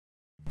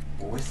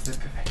Always the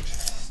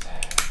perfectionist.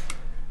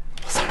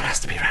 Someone has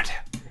to be around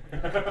here.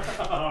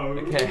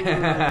 Okay.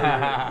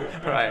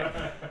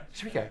 Right.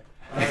 Should we go?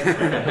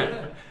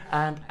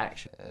 And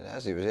action.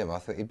 As it was him, I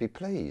thought he'd be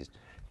pleased.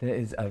 There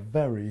is a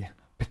very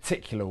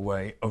particular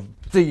way of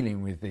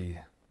dealing with the...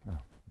 Oh,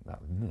 that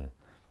was me.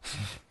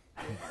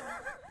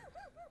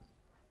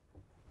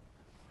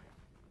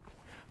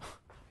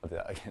 I'll do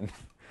that again.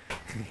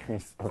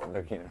 Stop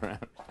looking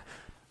around.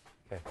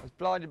 Okay. I was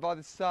blinded by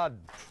the sun.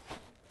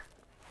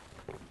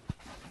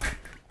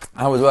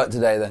 How was work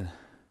today then?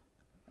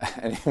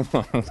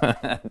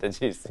 Anyone?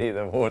 Did you see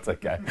the water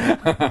go?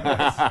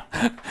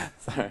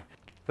 Sorry.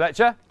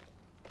 Fletcher?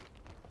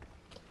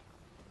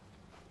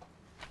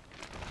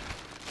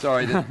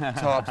 Sorry, the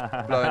tarp's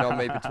blowing on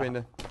me between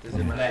the... Does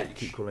it matter that you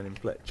keep calling him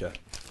Fletcher?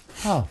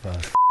 Oh, for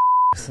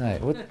f***'s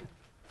sake. What?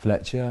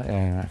 Fletcher?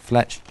 Yeah, right.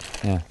 Fletch?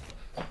 Yeah.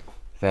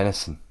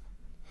 Venison.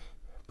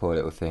 Poor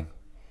little thing.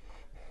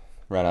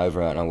 Ran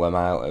over it and I went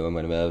out when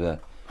we went over there.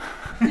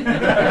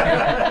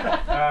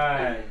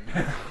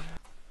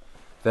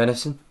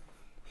 Venison.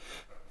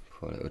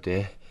 Poor little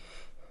dear.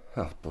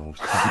 Oh, balls.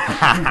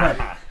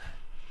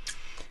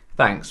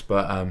 Thanks,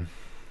 but I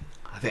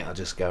think I'll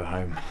just go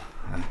home.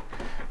 I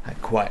had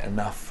quite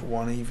enough for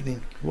one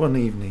evening. One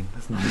evening,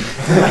 isn't it?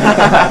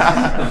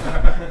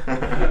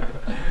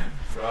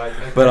 Right.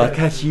 But I'll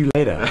catch you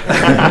later.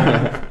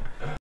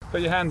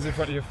 Put your hands in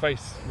front of your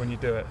face when you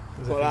do it,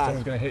 as if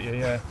someone's going to hit you,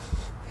 yeah.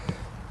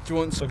 Do you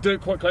want So do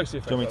it quite close to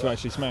your face. Do you want me to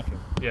actually smack him?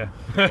 Yeah.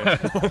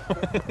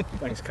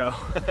 Thanks, Carl.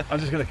 I'm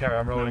just going to carry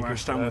on rolling. I'll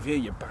stand with you,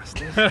 you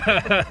bastard.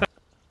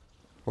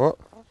 What?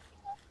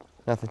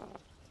 Nothing.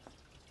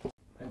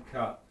 And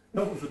cut.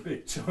 That was a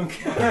big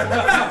chunk.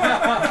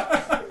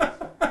 That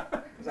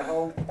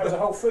was a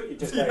whole foot you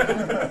just ate.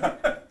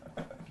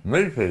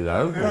 Meaty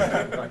though.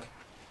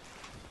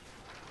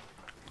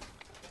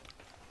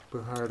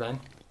 Put her then.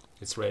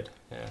 It's red.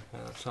 Yeah,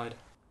 outside.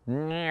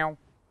 Meow.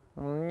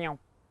 Meow.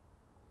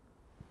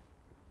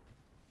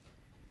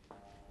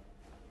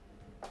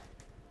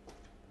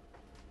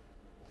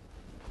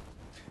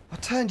 I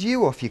turned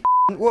you off, you c***.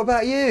 What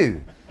about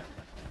you?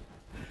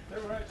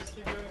 Alright, just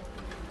keep going.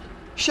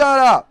 Shut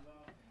up!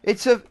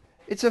 It's a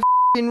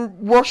f***ing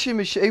washing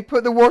machine. Who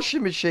put the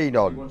washing machine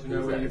on? Want to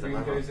know where your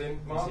green goes in,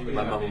 Mark?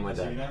 My mum and my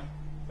dad.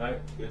 No?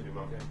 Good. Your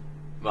mum.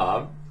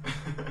 Mum?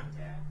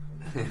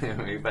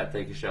 We better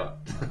take a shot.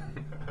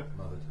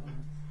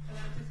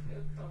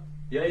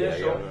 Yeah,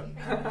 sure.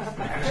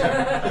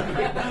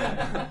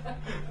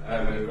 A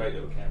great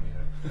little cameo.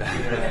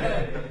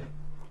 Yeah.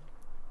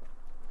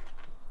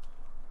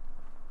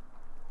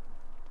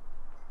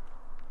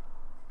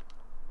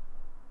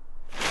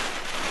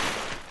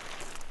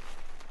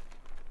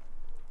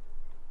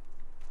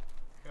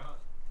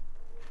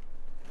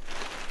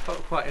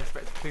 Felt quite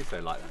Inspector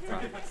Clouseau like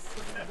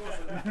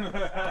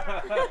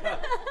that.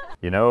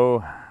 You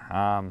know,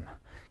 kind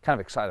of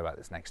excited about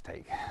this next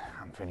take.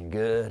 I'm feeling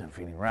good, I'm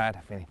feeling rad,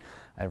 I'm feeling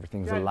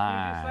everything's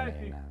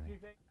aligned. You know.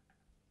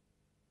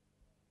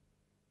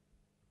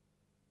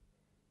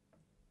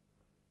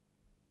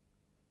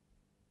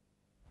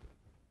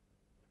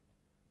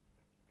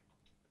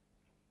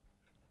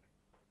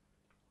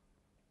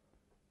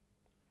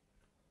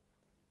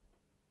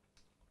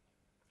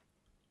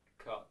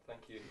 Cut.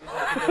 Thank you.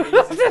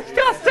 That's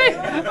disgusting!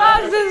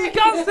 That's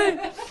disgusting!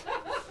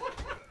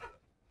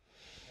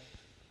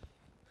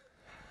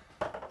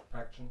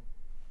 Action.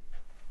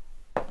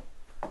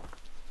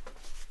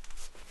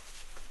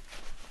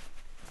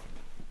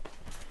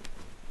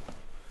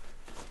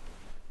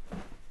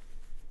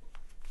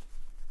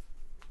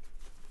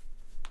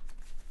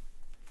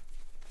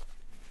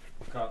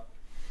 Cut.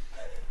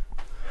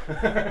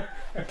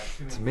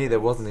 To me, there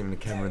wasn't even a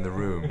camera in the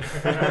room.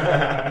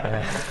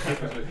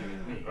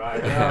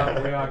 Right,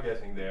 we are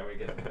getting there, we're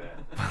getting there.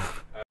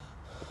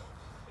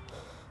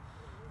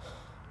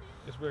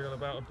 Just wiggle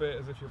about a bit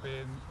as if you're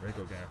being...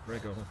 Wriggle, Gav,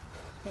 wriggle.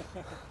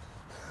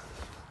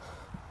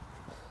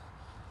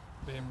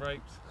 being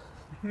raped.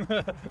 Do you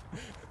want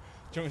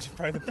me to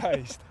spray the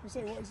paste? So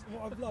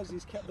what I've loved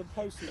is kept them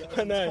posted.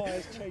 I know.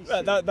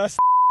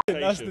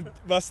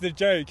 That's the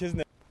joke, isn't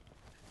it?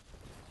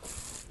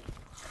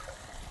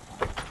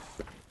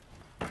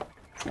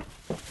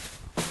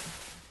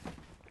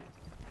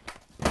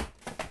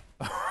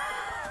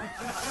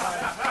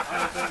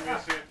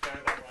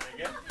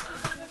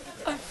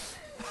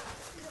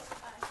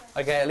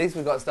 Okay, at least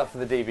we've got stuff for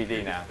the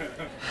DVD now.